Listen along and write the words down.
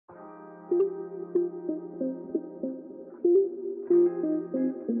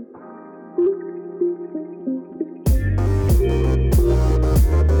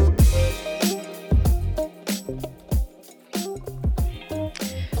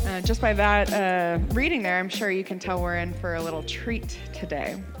Just by that reading there, I'm sure you can tell we're in for a little treat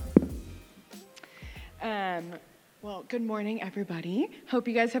today. Well, good morning, everybody. Hope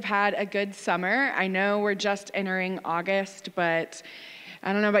you guys have had a good summer. I know we're just entering August, but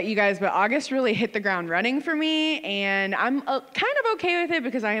I don't know about you guys, but August really hit the ground running for me, and I'm kind of okay with it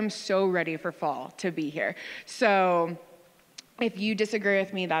because I am so ready for fall to be here. So if you disagree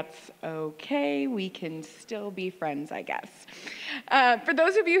with me, that's okay. We can still be friends, I guess. For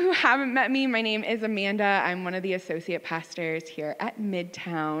those of you who haven't met me, my name is Amanda. I'm one of the associate pastors here at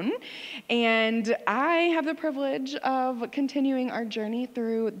Midtown, and I have the privilege of continuing our journey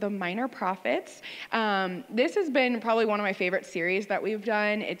through the Minor Prophets. This has been probably one of my favorite series that we've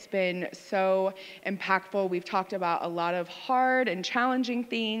done. It's been so impactful. We've talked about a lot of hard and challenging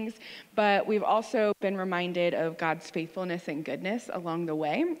things, but we've also been reminded of God's faithfulness and goodness along the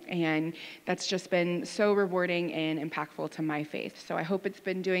way, and that's just been so rewarding and impactful to my faith. So I hope it's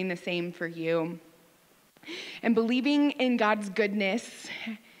been doing the same for you. And believing in God's goodness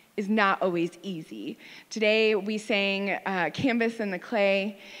is not always easy. Today we sang Canvas and the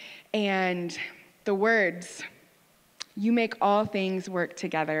Clay, and the words, "You make all things work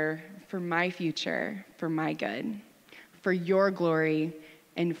together for my future, for my good, for your glory,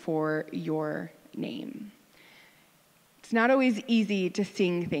 and for your name." It's not always easy to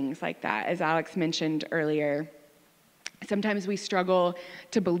sing things like that, as Alex mentioned earlier. Sometimes we struggle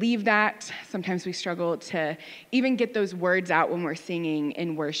to believe that. Sometimes we struggle to even get those words out when we're singing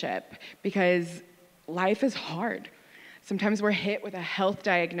in worship because life is hard. Sometimes we're hit with a health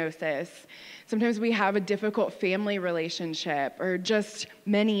diagnosis. Sometimes we have a difficult family relationship or just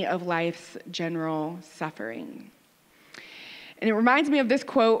many of life's general suffering. And it reminds me of this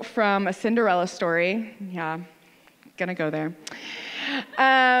quote from a Cinderella story. Yeah, gonna go there.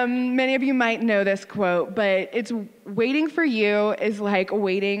 Many of you might know this quote, but it's waiting for you is like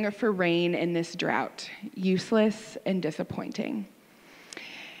waiting for rain in this drought, useless and disappointing.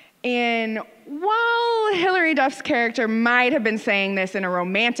 And while Hilary Duff's character might have been saying this in a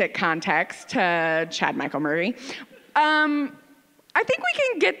romantic context to Chad Michael Murray, I think we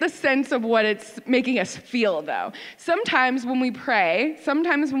can get the sense of what it's making us feel, though. Sometimes when we pray,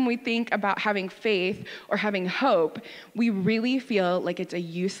 sometimes when we think about having faith or having hope, we really feel like it's a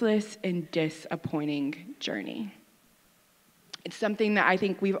useless and disappointing journey. It's something that I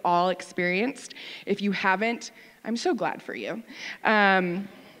think we've all experienced. If you haven't, I'm so glad for you.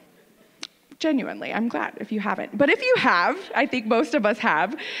 Genuinely, I'm glad if you haven't. But if you have, I think most of us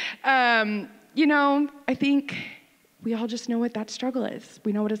have, I think we all just know what that struggle is.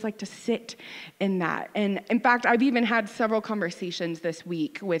 We know what it's like to sit in that. And in fact, I've even had several conversations this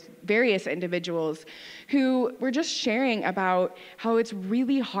week with various individuals who were just sharing about how it's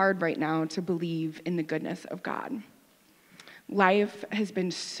really hard right now to believe in the goodness of God. Life has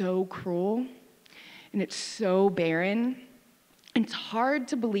been so cruel, and it's so barren. It's hard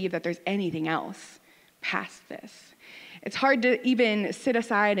to believe that there's anything else past this. It's hard to even sit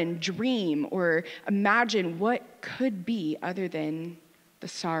aside and dream or imagine what could be other than the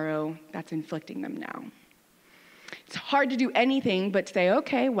sorrow that's inflicting them now. It's hard to do anything but say,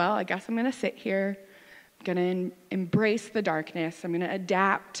 okay, well, I guess I'm going to sit here. I'm going to embrace the darkness. I'm going to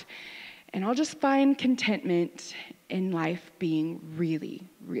adapt. And I'll just find contentment in life being really,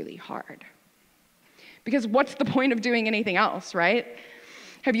 really hard. Because what's the point of doing anything else, right?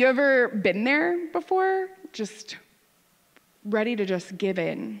 Have you ever been there before? Just ready to just give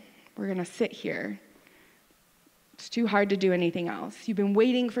in. We're going to sit here. It's too hard to do anything else. You've been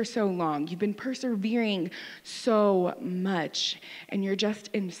waiting for so long. You've been persevering so much, and you're just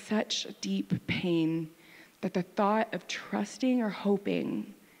in such deep pain that the thought of trusting or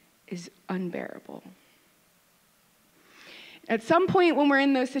hoping is unbearable. At some point when we're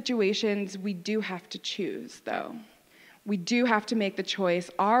in those situations, we do have to choose, though. We do have to make the choice.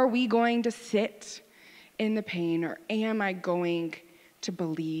 Are we going to sit in the pain, or am I going to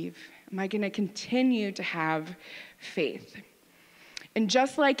believe? Am I going to continue to have faith? And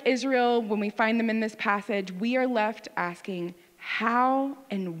just like Israel, when we find them in this passage, we are left asking, how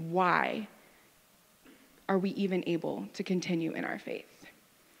and why are we even able to continue in our faith?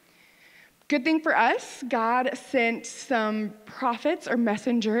 Good thing for us, God sent some prophets or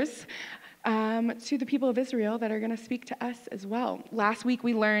messengers to the people of Israel that are going to speak to us as well. Last week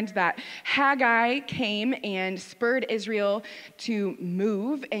we learned that Haggai came and spurred Israel to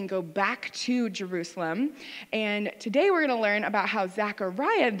move and go back to Jerusalem. And today we're going to learn about how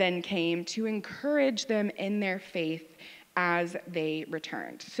Zechariah then came to encourage them in their faith as they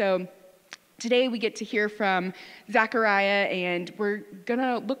returned. So today we get to hear from Zechariah, and we're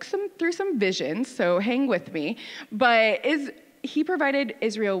gonna look through some visions, so hang with me. But he provided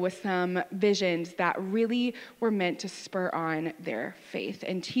Israel with some visions that really were meant to spur on their faith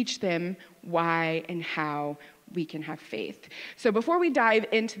and teach them why and how we can have faith. So before we dive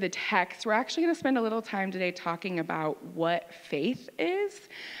into the text, we're actually going to spend a little time today talking about what faith is,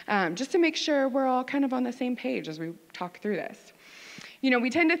 just to make sure we're all kind of on the same page as we talk through this. You know, we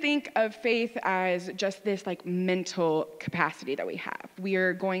tend to think of faith as just this like mental capacity that we have. We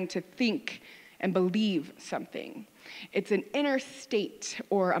are going to think and believe something. It's an inner state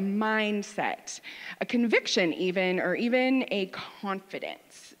or a mindset, a conviction even, or even a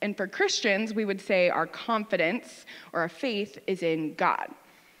confidence. And for Christians, we would say our confidence or our faith is in God.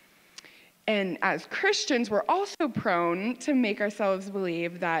 And as Christians, we're also prone to make ourselves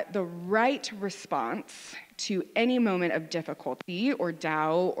believe that the right response to any moment of difficulty or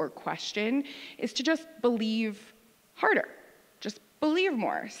doubt or question is to just believe harder. Just believe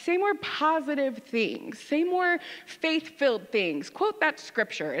more. Say more positive things. Say more faith-filled things. Quote that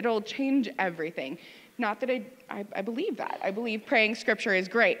scripture. It'll change everything. Not that I believe that. I believe praying scripture is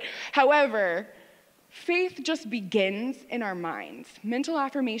great. However, faith just begins in our minds. Mental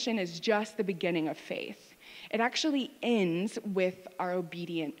affirmation is just the beginning of faith. It actually ends with our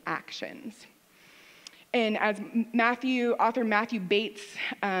obedient actions. And as author Matthew Bates,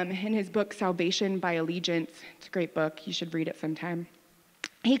 in his book, Salvation by Allegiance, it's a great book, you should read it sometime,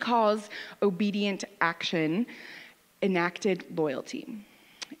 he calls obedient action enacted loyalty.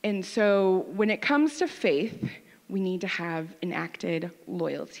 And so when it comes to faith, we need to have enacted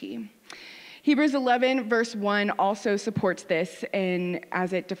loyalty. Hebrews 11, verse 1 also supports this,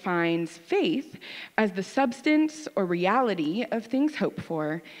 as it defines faith as the substance or reality of things hoped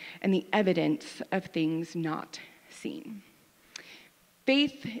for and the evidence of things not seen.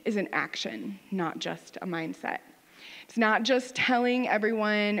 Faith is an action, not just a mindset. It's not just telling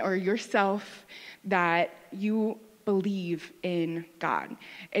everyone or yourself that you believe in God.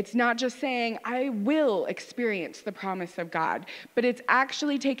 It's not just saying, I will experience the promise of God, but it's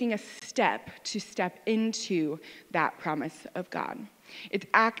actually taking a step to step into that promise of God. It's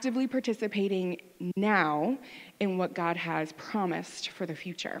actively participating now in what God has promised for the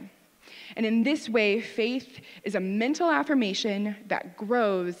future. And in this way, faith is a mental affirmation that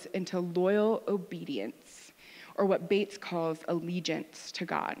grows into loyal obedience, or what Bates calls allegiance to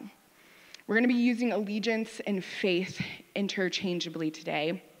God. We're going to be using allegiance and faith interchangeably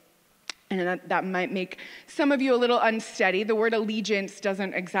today. And that might make some of you a little unsteady. The word allegiance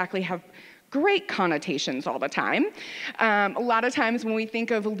doesn't exactly have great connotations all the time. A lot of times when we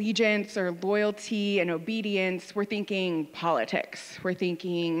think of allegiance or loyalty and obedience, we're thinking politics. We're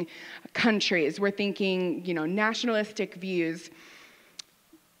thinking countries. We're thinking, nationalistic views.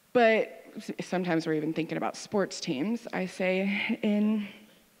 But sometimes we're even thinking about sports teams, I say, in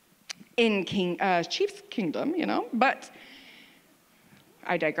Chiefs Kingdom, but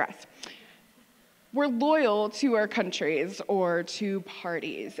I digress. We're loyal to our countries or to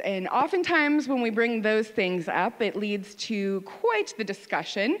parties, and oftentimes when we bring those things up, it leads to quite the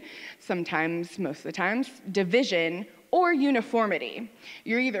discussion, sometimes, most of the times, division or uniformity.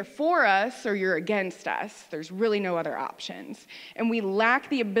 You're either for us or you're against us. There's really no other options. And we lack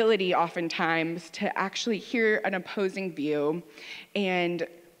the ability oftentimes to actually hear an opposing view and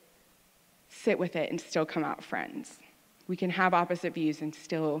sit with it and still come out friends. We can have opposite views and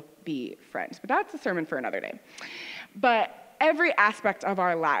still be friends. But that's a sermon for another day. But every aspect of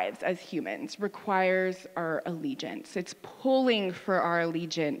our lives as humans requires our allegiance. It's pulling for our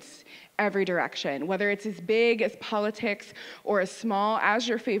allegiance every direction, whether it's as big as politics or as small as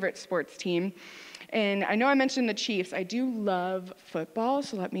your favorite sports team. And I know I mentioned the Chiefs. I do love football,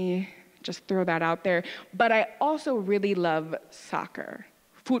 so let me just throw that out there. But I also really love soccer,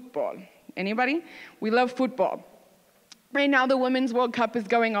 football. Anybody? We love football. Right now, the Women's World Cup is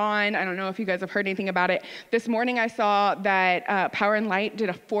going on. I don't know if you guys have heard anything about it. This morning, I saw that Power and Light did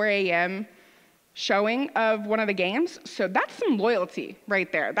a 4 a.m. showing of one of the games. So that's some loyalty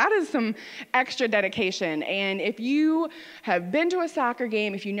right there. That is some extra dedication. And if you have been to a soccer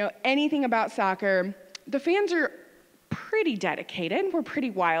game, if you know anything about soccer, the fans are pretty dedicated. We're pretty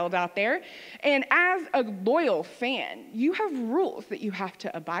wild out there. And as a loyal fan, you have rules that you have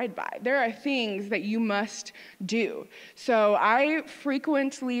to abide by. There are things that you must do. So I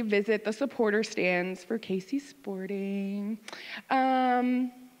frequently visit the supporter stands for KC Sporting.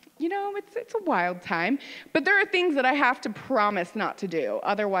 It's a wild time, but there are things that I have to promise not to do.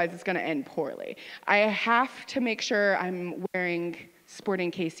 Otherwise, it's going to end poorly. I have to make sure I'm wearing Sporting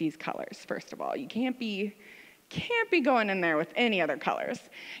KC's colors, first of all. You can't be can't be going in there with any other colors.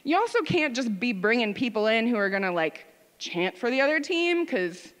 You also can't just be bringing people in who are going to like chant for the other team,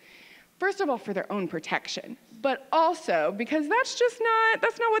 because first of all, for their own protection, but also because that's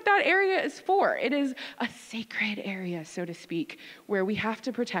not what that area is for. It is a sacred area, so to speak, where we have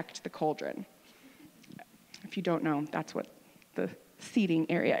to protect the cauldron. If you don't know, that's what the seating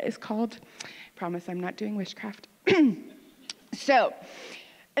area is called. I promise I'm not doing witchcraft. So,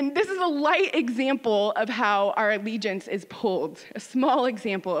 and this is a light example of how our allegiance is pulled, a small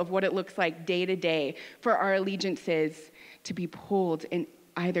example of what it looks like day to day for our allegiances to be pulled in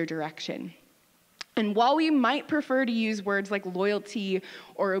either direction. And while we might prefer to use words like loyalty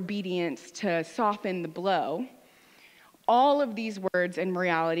or obedience to soften the blow, all of these words in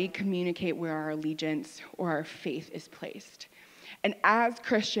reality communicate where our allegiance or our faith is placed. And as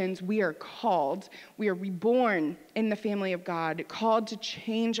Christians, we are reborn in the family of God, called to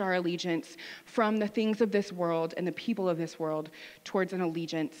change our allegiance from the things of this world and the people of this world towards an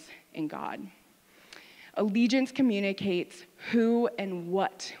allegiance in God. Allegiance communicates who and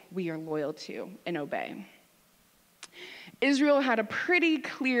what we are loyal to and obey. Israel had a pretty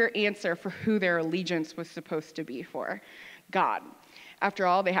clear answer for who their allegiance was supposed to be for: God. After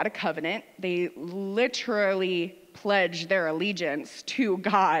all, they had a covenant. They literally pledged their allegiance to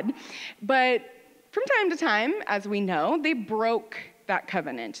God. But from time to time, as we know, they broke that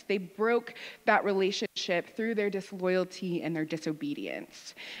covenant. They broke that relationship through their disloyalty and their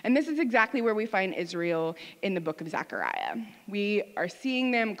disobedience. And this is exactly where we find Israel in the book of Zechariah. We are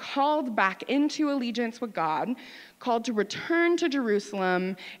seeing them called back into allegiance with God, called to return to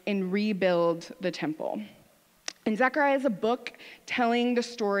Jerusalem and rebuild the temple. And Zechariah is a book telling the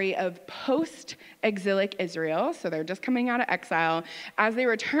story of post-exilic Israel, so they're just coming out of exile, as they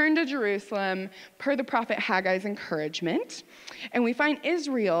return to Jerusalem per the prophet Haggai's encouragement. And we find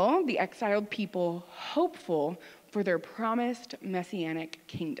Israel, the exiled people, hopeful for their promised messianic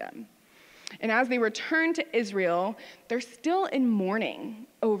kingdom. And as they return to Israel, they're still in mourning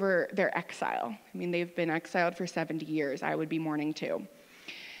over their exile. I mean, they've been exiled for 70 years. I would be mourning too.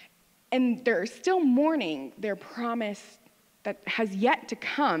 And they're still mourning their promise that has yet to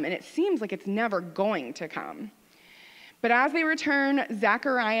come, and it seems like it's never going to come. But as they return,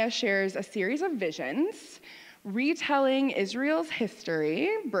 Zechariah shares a series of visions, retelling Israel's history,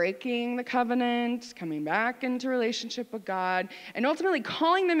 breaking the covenant, coming back into relationship with God, and ultimately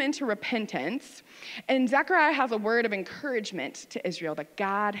calling them into repentance. And Zechariah has a word of encouragement to Israel that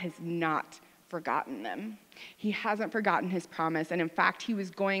God has not forgotten them. He hasn't forgotten his promise, and in fact, he was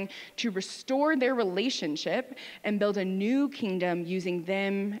going to restore their relationship and build a new kingdom using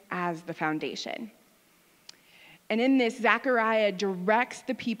them as the foundation. And in this, Zechariah directs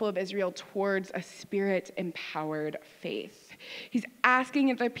the people of Israel towards a spirit-empowered faith. He's asking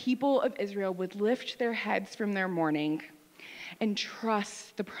if the people of Israel would lift their heads from their mourning and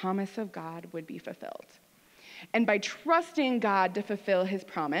trust the promise of God would be fulfilled. And by trusting God to fulfill his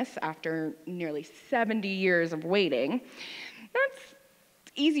promise after nearly 70 years of waiting, that's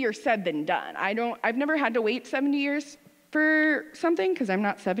easier said than done. I've never had to wait 70 years for something because I'm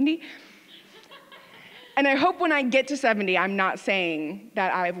not 70. And I hope when I get to 70, I'm not saying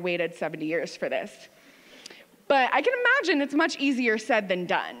that I've waited 70 years for this. But I can imagine it's much easier said than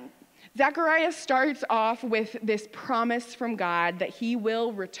done. Zechariah starts off with this promise from God that he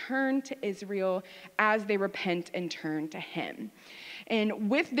will return to Israel as they repent and turn to him. And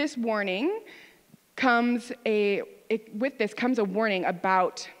with this comes a warning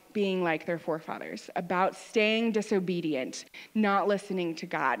about being like their forefathers, about staying disobedient, not listening to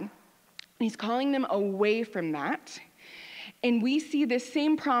God. He's calling them away from that. And we see this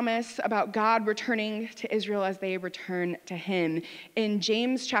same promise about God returning to Israel as they return to him in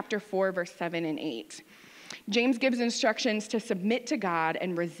James chapter 4, verse 7 and 8. James gives instructions to submit to God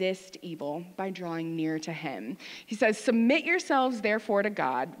and resist evil by drawing near to him. He says, "Submit yourselves therefore to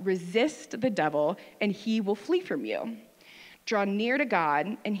God, resist the devil, and he will flee from you. Draw near to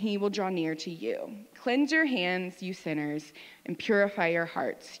God, and he will draw near to you. Cleanse your hands, you sinners, and purify your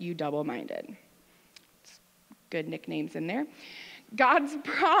hearts, you double-minded." Good nicknames in there. God's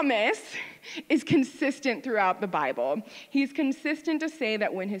promise is consistent throughout the Bible. He's consistent to say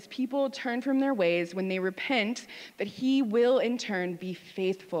that when his people turn from their ways, when they repent, that he will in turn be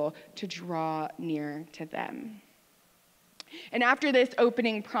faithful to draw near to them. And after this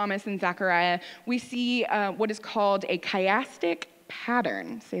opening promise in Zechariah, we see what is called a chiastic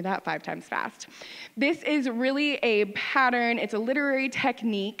pattern. Say that 5 times fast. This is really a pattern. It's a literary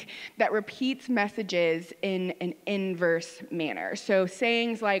technique that repeats messages in an inverse manner. So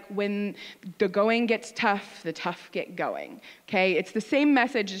sayings like, when the going gets tough, the tough get going. Okay, it's the same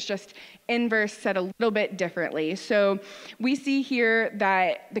message, it's just inverse, said a little bit differently. So we see here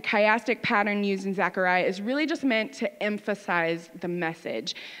that the chiastic pattern used in Zechariah is really just meant to emphasize the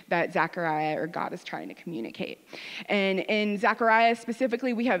message that Zechariah or God is trying to communicate. And in Zechariah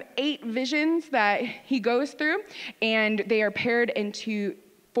specifically, we have 8 visions that he goes through, and they are paired into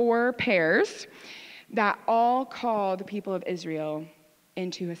 4 pairs that all call the people of Israel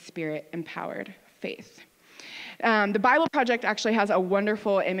into a spirit-empowered faith. The Bible Project actually has a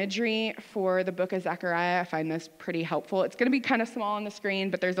wonderful imagery for the book of Zechariah. I find this pretty helpful. It's going to be kind of small on the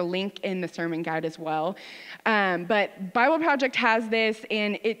screen, but there's a link in the sermon guide as well. But Bible Project has this,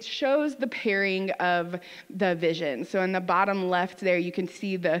 and it shows the pairing of the vision. So in the bottom left there, you can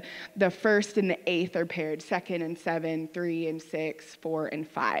see the first and the 8th are paired, 2nd and 7, 3 and 6, 4 and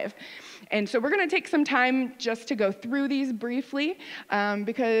 5. And so we're going to take some time just to go through these briefly,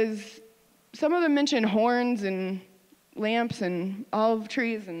 because some of them mention horns and lamps and olive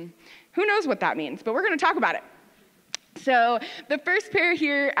trees, and who knows what that means, but we're going to talk about it. So the first pair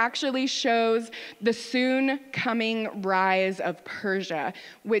here actually shows the soon coming rise of Persia,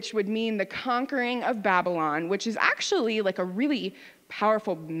 which would mean the conquering of Babylon, which is actually like a really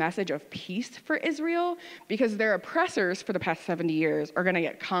powerful message of peace for Israel, because their oppressors for the past 70 years are going to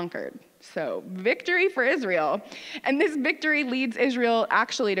get conquered. So victory for Israel. And this victory leads Israel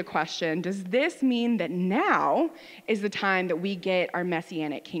actually to question, does this mean that now is the time that we get our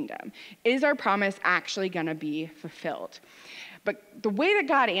messianic kingdom? Is our promise actually going to be fulfilled? But the way that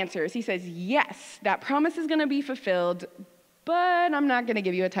God answers, he says, yes, that promise is going to be fulfilled, but I'm not going to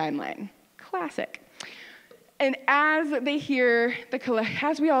give you a timeline. Classic. And as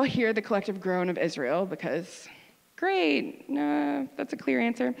we all hear the collective groan of Israel, because great, no, that's a clear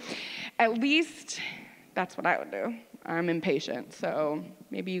answer. At least that's what I would do. I'm impatient, so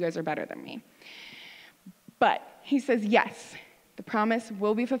maybe you guys are better than me. But he says, yes, the promise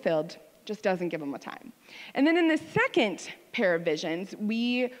will be fulfilled, just doesn't give them a time. And then in the second pair of visions,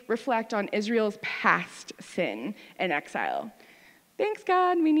 we reflect on Israel's past sin and exile. Thanks,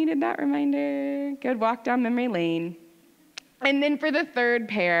 God, we needed that reminder. Good walk down memory lane. And then for the third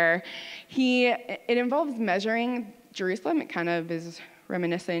pair, it involves measuring Jerusalem. It kind of is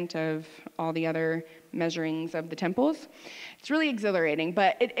reminiscent of all the other measurings of the temples. It's really exhilarating,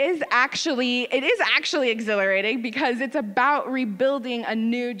 but it is actually exhilarating because it's about rebuilding a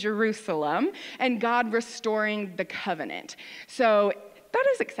new Jerusalem and God restoring the covenant. So that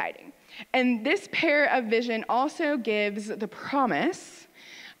is exciting. And this pair of vision also gives the promise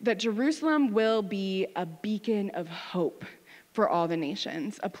that Jerusalem will be a beacon of hope for all the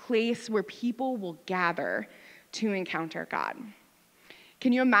nations, a place where people will gather to encounter God.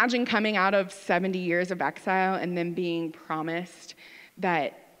 Can you imagine coming out of 70 years of exile and then being promised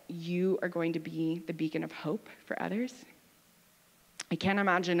that you are going to be the beacon of hope for others? I can't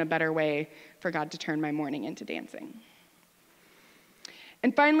imagine a better way for God to turn my mourning into dancing.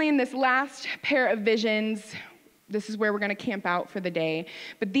 And finally, in this last pair of visions, this is where we're going to camp out for the day.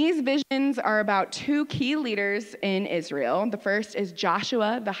 But these visions are about 2 key leaders in Israel. The first is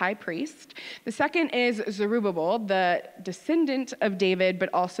Joshua, the high priest. The second is Zerubbabel, the descendant of David, but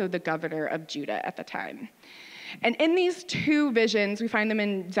also the governor of Judah at the time. And in these 2 visions, we find them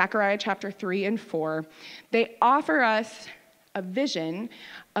in Zechariah chapter 3 and 4. They offer us a vision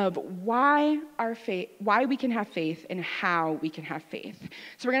of why we can have faith and how we can have faith.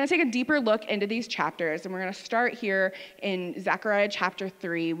 So we're going to take a deeper look into these chapters, and we're going to start here in Zechariah chapter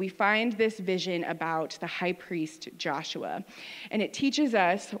 3. We find this vision about the high priest Joshua, and it teaches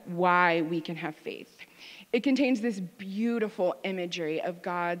us why we can have faith. It contains this beautiful imagery of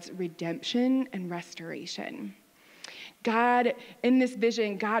God's redemption and restoration. In this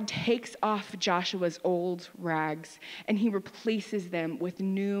vision, God takes off Joshua's old rags and he replaces them with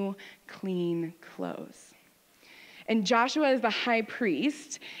new, clean clothes. And Joshua is the high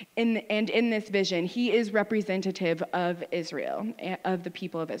priest, and in this vision, he is representative of Israel, of the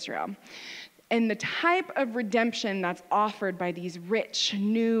people of Israel. And the type of redemption that's offered by these rich,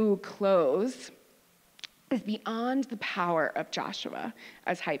 new clothes is beyond the power of Joshua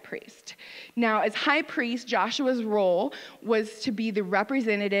as high priest. Now, as high priest, Joshua's role was to be the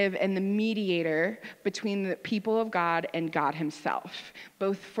representative and the mediator between the people of God and God himself,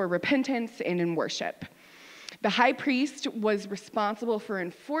 both for repentance and in worship. The high priest was responsible for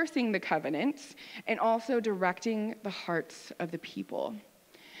enforcing the covenants and also directing the hearts of the people.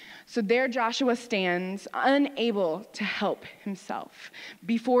 So there Joshua stands, unable to help himself,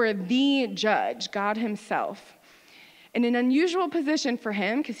 before the judge, God himself. In an unusual position for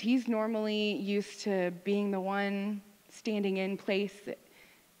him, because he's normally used to being the one standing in place,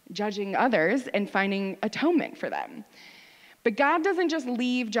 judging others and finding atonement for them. But God doesn't just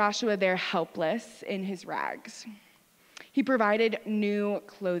leave Joshua there helpless in his rags. He provided new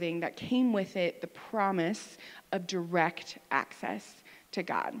clothing that came with it the promise of direct access to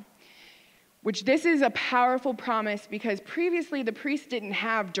God. Which this is a powerful promise because previously the priests didn't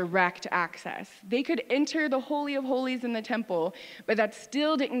have direct access. They could enter the Holy of Holies in the temple, but that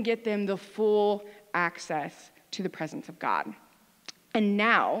still didn't get them the full access to the presence of God. And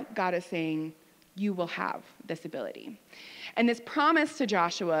now God is saying, you will have this ability. And this promise to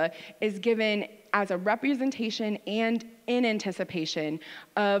Joshua is given as a representation and in anticipation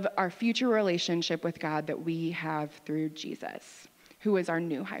of our future relationship with God that we have through Jesus, who is our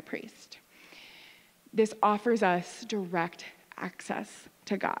new high priest. This offers us direct access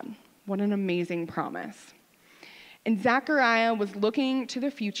to God. What an amazing promise. And Zechariah was looking to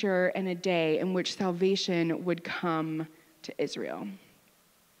the future and a day in which salvation would come to Israel.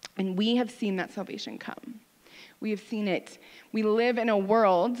 And we have seen that salvation come. We have seen it. We live in a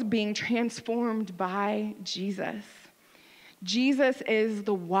world being transformed by Jesus. Jesus is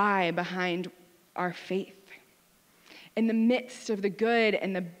the why behind our faith. In the midst of the good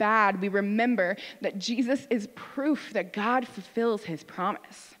and the bad, we remember that Jesus is proof that God fulfills his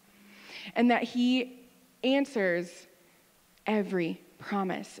promise and that he answers every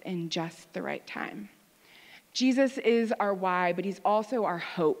promise in just the right time. Jesus is our why, but he's also our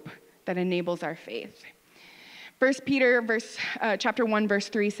hope that enables our faith. 1 Peter chapter 1, verse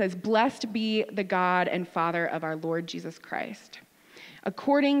 3 says, "Blessed be the God and Father of our Lord Jesus Christ.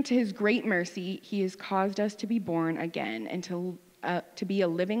 According to his great mercy, he has caused us to be born again and to be a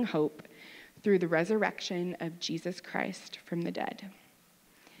living hope through the resurrection of Jesus Christ from the dead."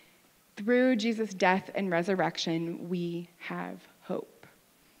 Through Jesus' death and resurrection, we have hope.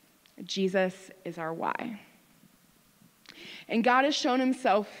 Jesus is our why. And God has shown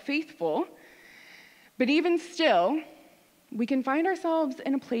himself faithful, but even still, we can find ourselves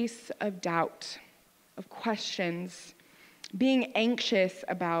in a place of doubt, of questions, being anxious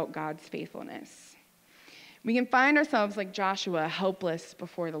about God's faithfulness. We can find ourselves like Joshua, helpless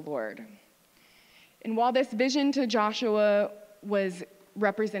before the Lord. And while this vision to Joshua was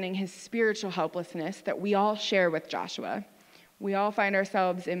representing his spiritual helplessness that we all share with Joshua, we all find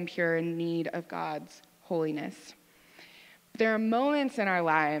ourselves impure in need of God's holiness. There are moments in our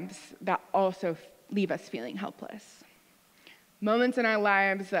lives that also leave us feeling helpless. Moments in our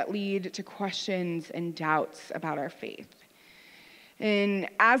lives that lead to questions and doubts about our faith. And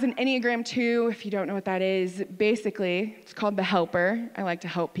as an Enneagram 2, if you don't know what that is, basically, it's called the helper. I like to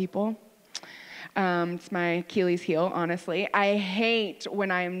help people. It's my Achilles heel, honestly. I hate when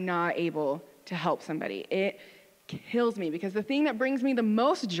I am not able to help somebody. It kills me because the thing that brings me the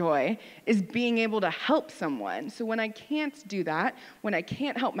most joy is being able to help someone. So when I can't do that, when I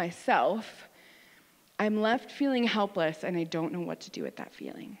can't help myself, I'm left feeling helpless and I don't know what to do with that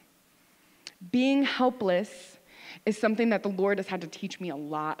feeling. Being helpless is something that the Lord has had to teach me a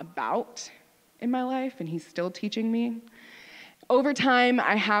lot about in my life, and he's still teaching me. Over time,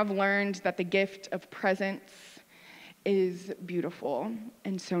 I have learned that the gift of presence is beautiful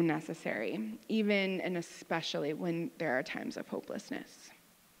and so necessary, even and especially when there are times of hopelessness.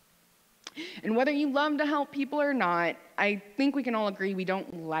 And whether you love to help people or not, I think we can all agree we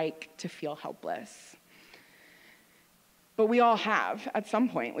don't like to feel helpless. But we all have. At some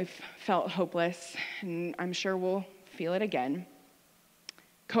point, we've felt hopeless, and I'm sure we'll feel it again.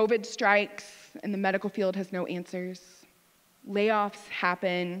 COVID strikes, and the medical field has no answers. Layoffs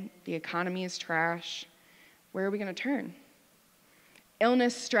happen. The economy is trash. Where are we going to turn?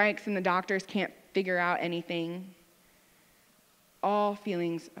 Illness strikes, and the doctors can't figure out anything. All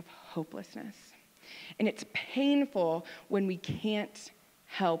feelings of hopelessness. And it's painful when we can't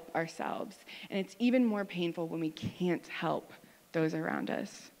help ourselves. And it's even more painful when we can't help those around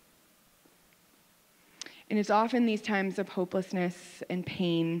us. And it's often these times of hopelessness and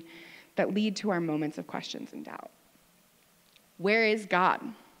pain that lead to our moments of questions and doubt. Where is God?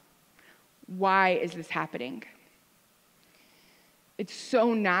 Why is this happening? It's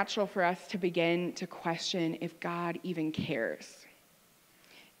so natural for us to begin to question if God even cares.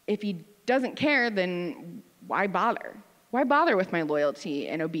 If he doesn't care, then why bother? Why bother with my loyalty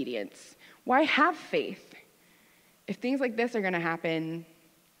and obedience? Why have faith? If things like this are going to happen,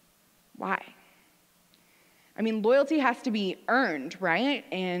 why? I mean, loyalty has to be earned, right?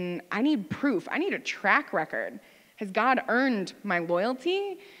 And I need proof. I need a track record. Has God earned my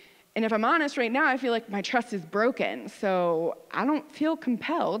loyalty? And if I'm honest right now, I feel like my trust is broken, so I don't feel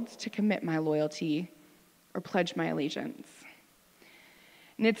compelled to commit my loyalty or pledge my allegiance.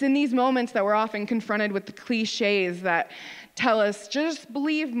 And it's in these moments that we're often confronted with the cliches that tell us, just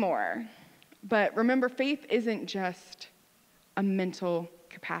believe more. But remember, faith isn't just a mental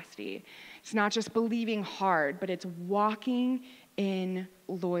capacity. It's not just believing hard, but it's walking in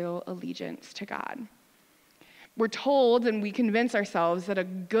loyal allegiance to God. We're told and we convince ourselves that a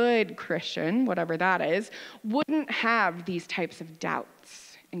good Christian, whatever that is, wouldn't have these types of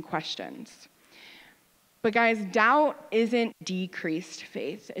doubts and questions. But guys, doubt isn't decreased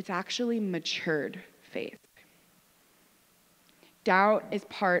faith. It's actually matured faith. Doubt is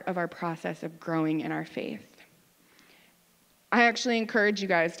part of our process of growing in our faith. I actually encourage you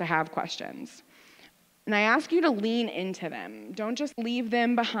guys to have questions. And I ask you to lean into them. Don't just leave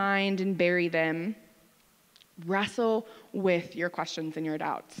them behind and bury them. Wrestle with your questions and your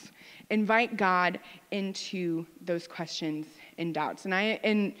doubts. Invite God into those questions and doubts. And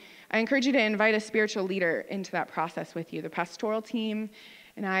I encourage you to invite a spiritual leader into that process with you. The pastoral team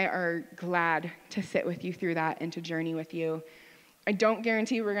and I are glad to sit with you through that and to journey with you. I don't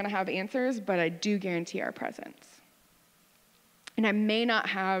guarantee we're going to have answers, but I do guarantee our presence. And I may not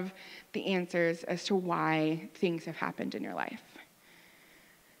have the answers as to why things have happened in your life.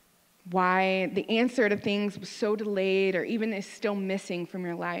 Why the answer to things was so delayed or even is still missing from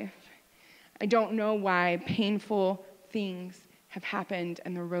your life. I don't know why painful things have happened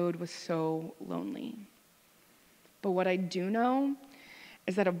and the road was so lonely. But what I do know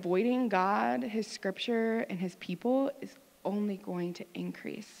is that avoiding God, his scripture, and his people is only going to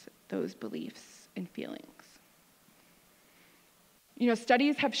increase those beliefs and feelings.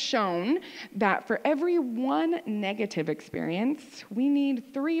 Studies have shown that for every one negative experience, we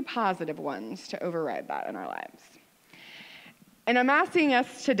need 3 positive ones to override that in our lives. And I'm asking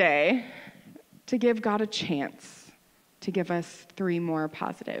us today to give God a chance to give us 3 more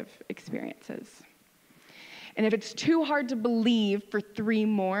positive experiences. And if it's too hard to believe for 3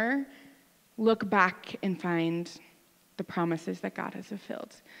 more, look back and find the promises that God has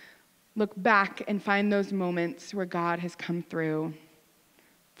fulfilled. Look back and find those moments where God has come through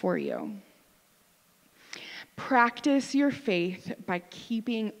for you. Practice your faith by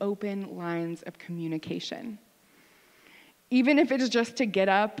keeping open lines of communication. Even if it's just to get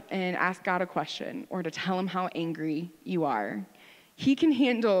up and ask God a question or to tell him how angry you are, he can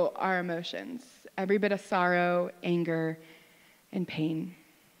handle our emotions, every bit of sorrow, anger, and pain.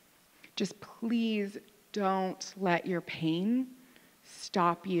 Just please don't let your pain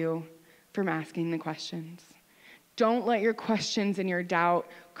stop you from asking the questions. Don't let your questions and your doubt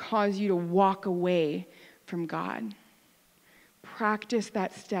cause you to walk away from God. Practice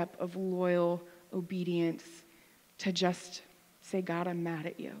that step of loyal obedience to just say, God, I'm mad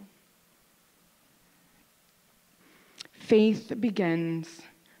at you. Faith begins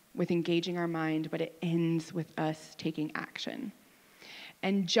with engaging our mind, but it ends with us taking action.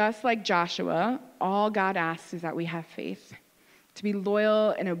 And just like Joshua, all God asks is that we have faith, to be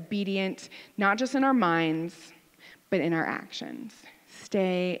loyal and obedient, not just in our minds, but in our actions.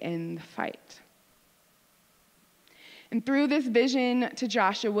 Stay in the fight. And through this vision to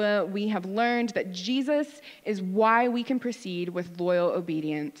Joshua, we have learned that Jesus is why we can proceed with loyal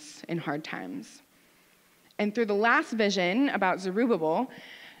obedience in hard times. And through the last vision about Zerubbabel,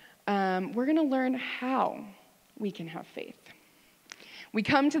 we're going to learn how we can have faith. We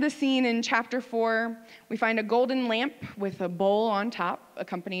come to the scene in chapter 4. We find a golden lamp with a bowl on top,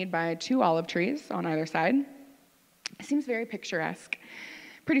 accompanied by 2 olive trees on either side. It seems very picturesque.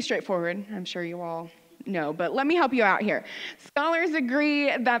 Pretty straightforward, I'm sure you all know, but let me help you out here. Scholars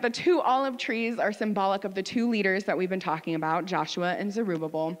agree that the 2 olive trees are symbolic of the 2 leaders that we've been talking about, Joshua and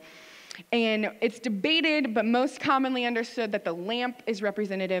Zerubbabel. And it's debated, but most commonly understood, that the lamp is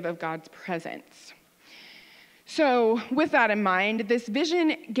representative of God's presence. So with that in mind, this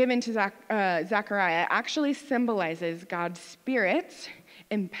vision given to Zechariah actually symbolizes God's Spirit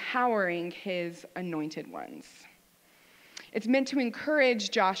empowering his anointed ones. It's meant to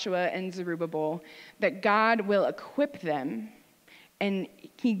encourage Joshua and Zerubbabel that God will equip them, and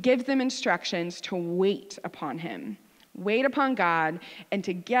he gives them instructions to wait upon him. Wait upon God, and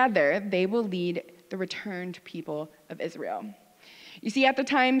together they will lead the returned people of Israel. You see, at the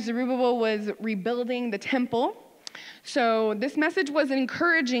time, Zerubbabel was rebuilding the temple. So this message was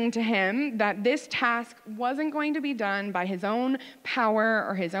encouraging to him that this task wasn't going to be done by his own power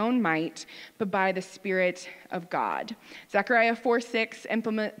or his own might, but by the Spirit of God. Zechariah 4:6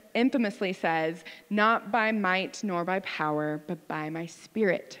 infamously says, "Not by might nor by power, but by my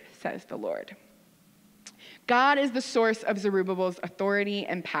Spirit, says the Lord." God is the source of Zerubbabel's authority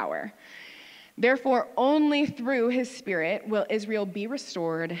and power. Therefore, only through his Spirit will Israel be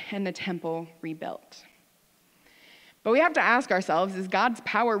restored and the temple rebuilt. But we have to ask ourselves, is God's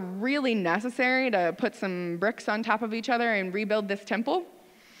power really necessary to put some bricks on top of each other and rebuild this temple?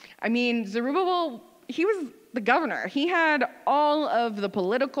 I mean, Zerubbabel, he was the governor. He had all of the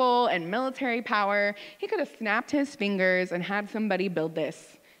political and military power. He could have snapped his fingers and had somebody build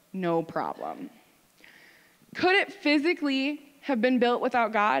this, no problem. Could it physically have been built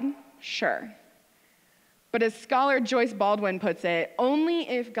without God? Sure. But as scholar Joyce Baldwin puts it, only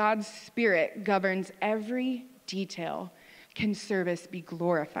if God's Spirit governs every detail can service be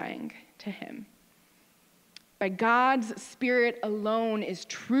glorifying to him. By God's Spirit alone is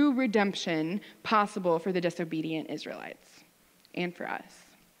true redemption possible for the disobedient Israelites and for us.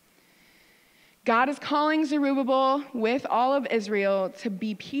 God is calling Zerubbabel with all of Israel to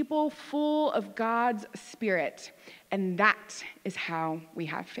be people full of God's Spirit, and that is how we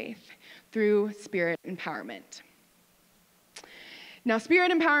have faith, through Spirit empowerment. Now,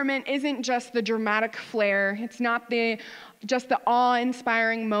 Spirit empowerment isn't just the dramatic flair. It's not just the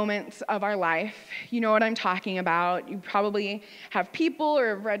awe-inspiring moments of our life. You know what I'm talking about. You probably have people or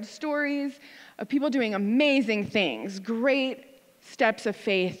have read stories of people doing amazing things, great steps of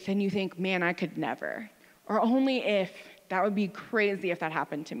faith, and you think, man, I could never. Or only if. That would be crazy if that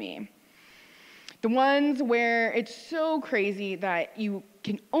happened to me. The ones where it's so crazy that you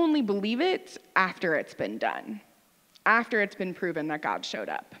can only believe it after it's been done, after it's been proven that God showed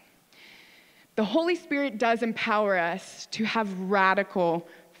up. The Holy Spirit does empower us to have radical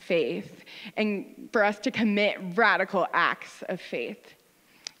faith and for us to commit radical acts of faith,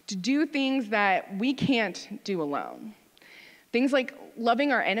 to do things that we can't do alone. Things like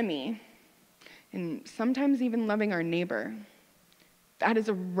loving our enemy and sometimes even loving our neighbor. That is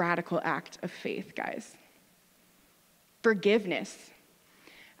a radical act of faith, guys. Forgiveness.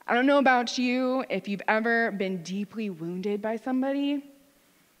 I don't know about you if you've ever been deeply wounded by somebody,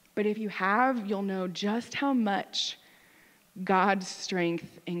 but if you have, you'll know just how much God's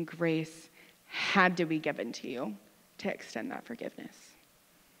strength and grace had to be given to you to extend that forgiveness.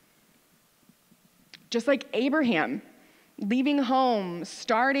 Just like Abraham, leaving home,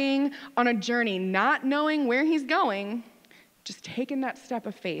 starting on a journey, not knowing where he's going, just taking that step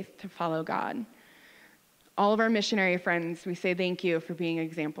of faith to follow God. All of our missionary friends, we say thank you for being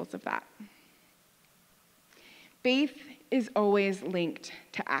examples of that. Faith is always linked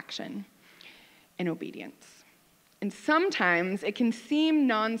to action and obedience. And sometimes it can seem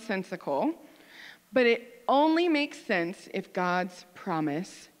nonsensical, but it only makes sense if God's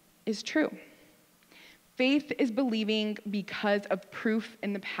promise is true. Faith is believing because of proof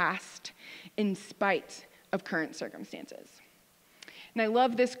in the past, in spite of current circumstances. And I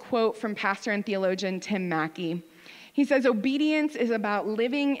love this quote from pastor and theologian Tim Mackie. He says, obedience is about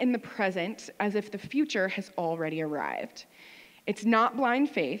living in the present as if the future has already arrived. It's not blind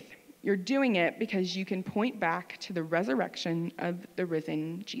faith. You're doing it because you can point back to the resurrection of the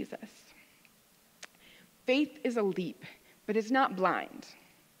risen Jesus. Faith is a leap, but it's not blind.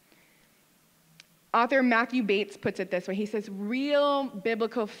 Author Matthew Bates puts it this way. He says, real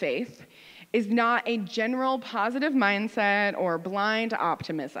biblical faith is not a general positive mindset or blind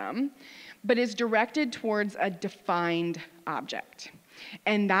optimism, but is directed towards a defined object,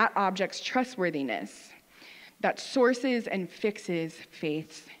 and that object's trustworthiness that sources and fixes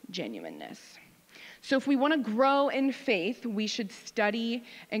faith's genuineness. So if we want to grow in faith, we should study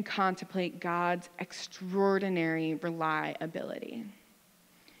and contemplate God's extraordinary reliability.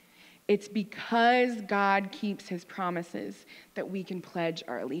 It's because God keeps his promises that we can pledge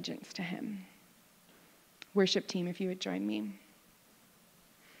our allegiance to him. Worship team, if you would join me.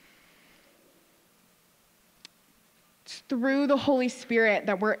 It's through the Holy Spirit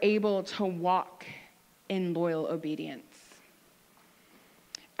that we're able to walk in loyal obedience.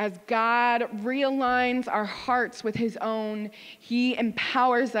 As God realigns our hearts with his own, he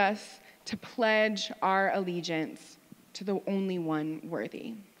empowers us to pledge our allegiance to the only one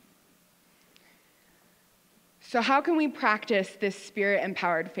worthy. So how can we practice this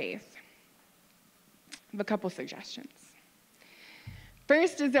Spirit-empowered faith? I have a couple suggestions.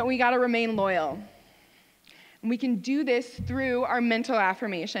 First is that we got to remain loyal. And we can do this through our mental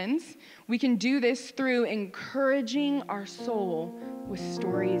affirmations. We can do this through encouraging our soul with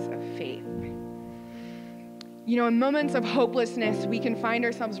stories of faith. You know, in moments of hopelessness, we can find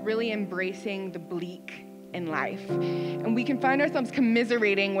ourselves really embracing the bleak in life. And we can find ourselves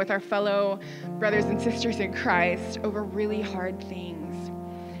commiserating with our fellow brothers and sisters in Christ over really hard things.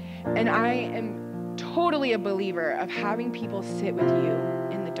 And I am totally a believer of having people sit with you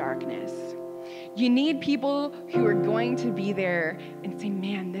in the darkness. You need people who are going to be there and say,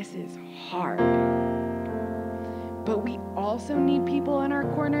 man, this is hard. But we also need people in our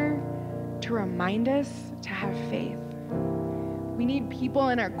corner to remind us to have faith. We need people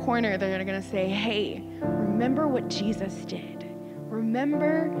in our corner that are going to say, hey, remember what Jesus did.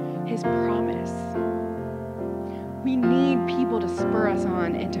 Remember his promise. We need people to spur us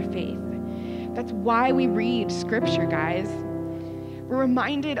on into faith. That's why we read scripture, guys. We're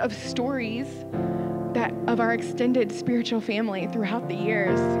reminded of stories of our extended spiritual family throughout the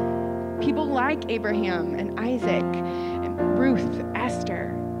years. People like Abraham and Isaac and Ruth,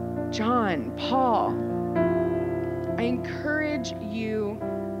 Esther, John, Paul. I encourage you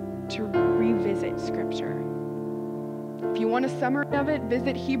to revisit scripture. If you want a summary of it,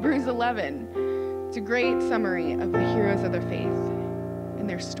 visit Hebrews 11. It's a great summary of the heroes of the faith and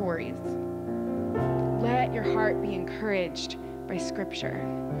their stories. Let your heart be encouraged by scripture.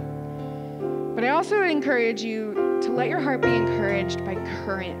 But I also encourage you to let your heart be encouraged by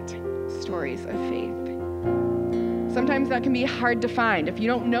current stories of faith. Sometimes that can be hard to find. If you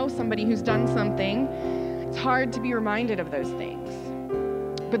don't know somebody who's done something, it's hard to be reminded of those things.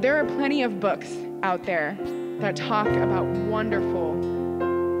 But there are plenty of books out there that talk about wonderful,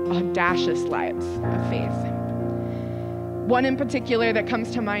 audacious lives of faith. One in particular that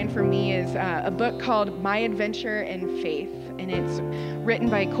comes to mind for me is a book called My Adventure in Faith, and it's written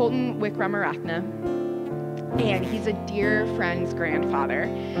by Colton Wickramaratne, and he's a dear friend's grandfather.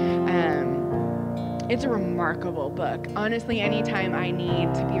 It's a remarkable book. Honestly, anytime I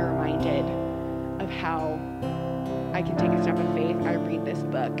need to be reminded of how I can take a step of faith, I read this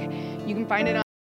book. You can find it on